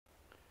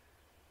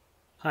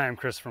Hi, I'm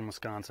Kris from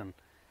Wisconsin.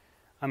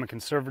 I'm a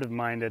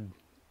conservative-minded,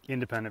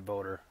 independent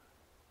voter,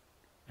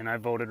 and I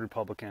voted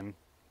Republican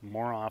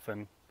more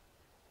often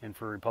and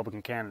for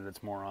Republican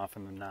candidates more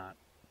often than not.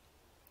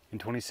 In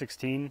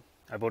 2016,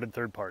 I voted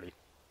third party.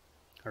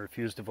 I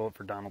refused to vote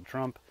for Donald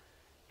Trump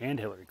and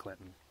Hillary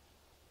Clinton.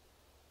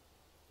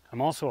 I'm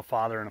also a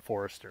father and a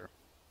forester.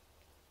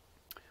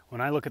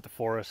 When I look at the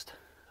forest,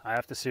 I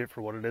have to see it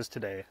for what it is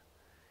today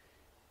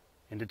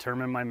and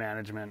determine my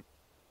management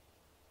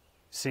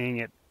seeing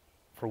it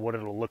for what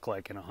it'll look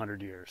like in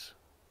 100 years,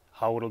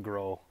 how it'll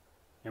grow,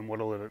 and what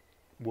it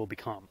will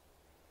become.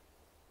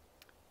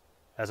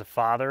 As a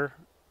father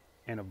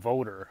and a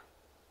voter,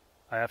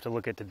 I have to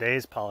look at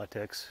today's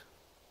politics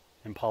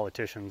and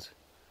politicians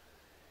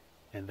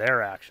and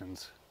their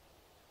actions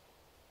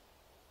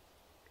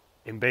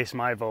and base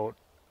my vote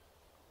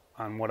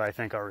on what I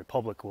think our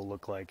republic will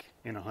look like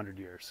in 100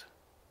 years.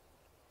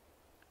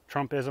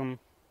 Trumpism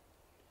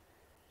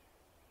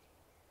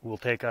will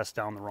take us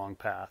down the wrong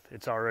path.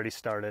 It's already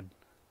started,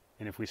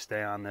 and if we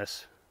stay on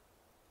this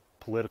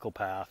political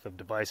path of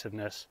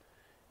divisiveness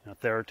and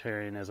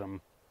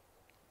authoritarianism,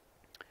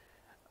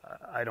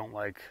 I don't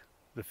like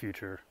the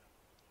future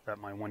that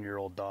my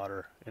 1-year-old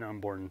daughter and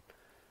unborn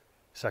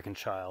second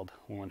child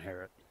will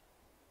inherit.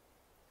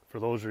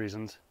 For those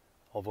reasons,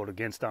 I'll vote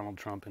against Donald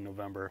Trump in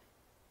November,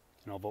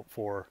 and I'll vote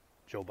for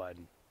Joe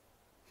Biden.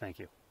 Thank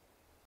you.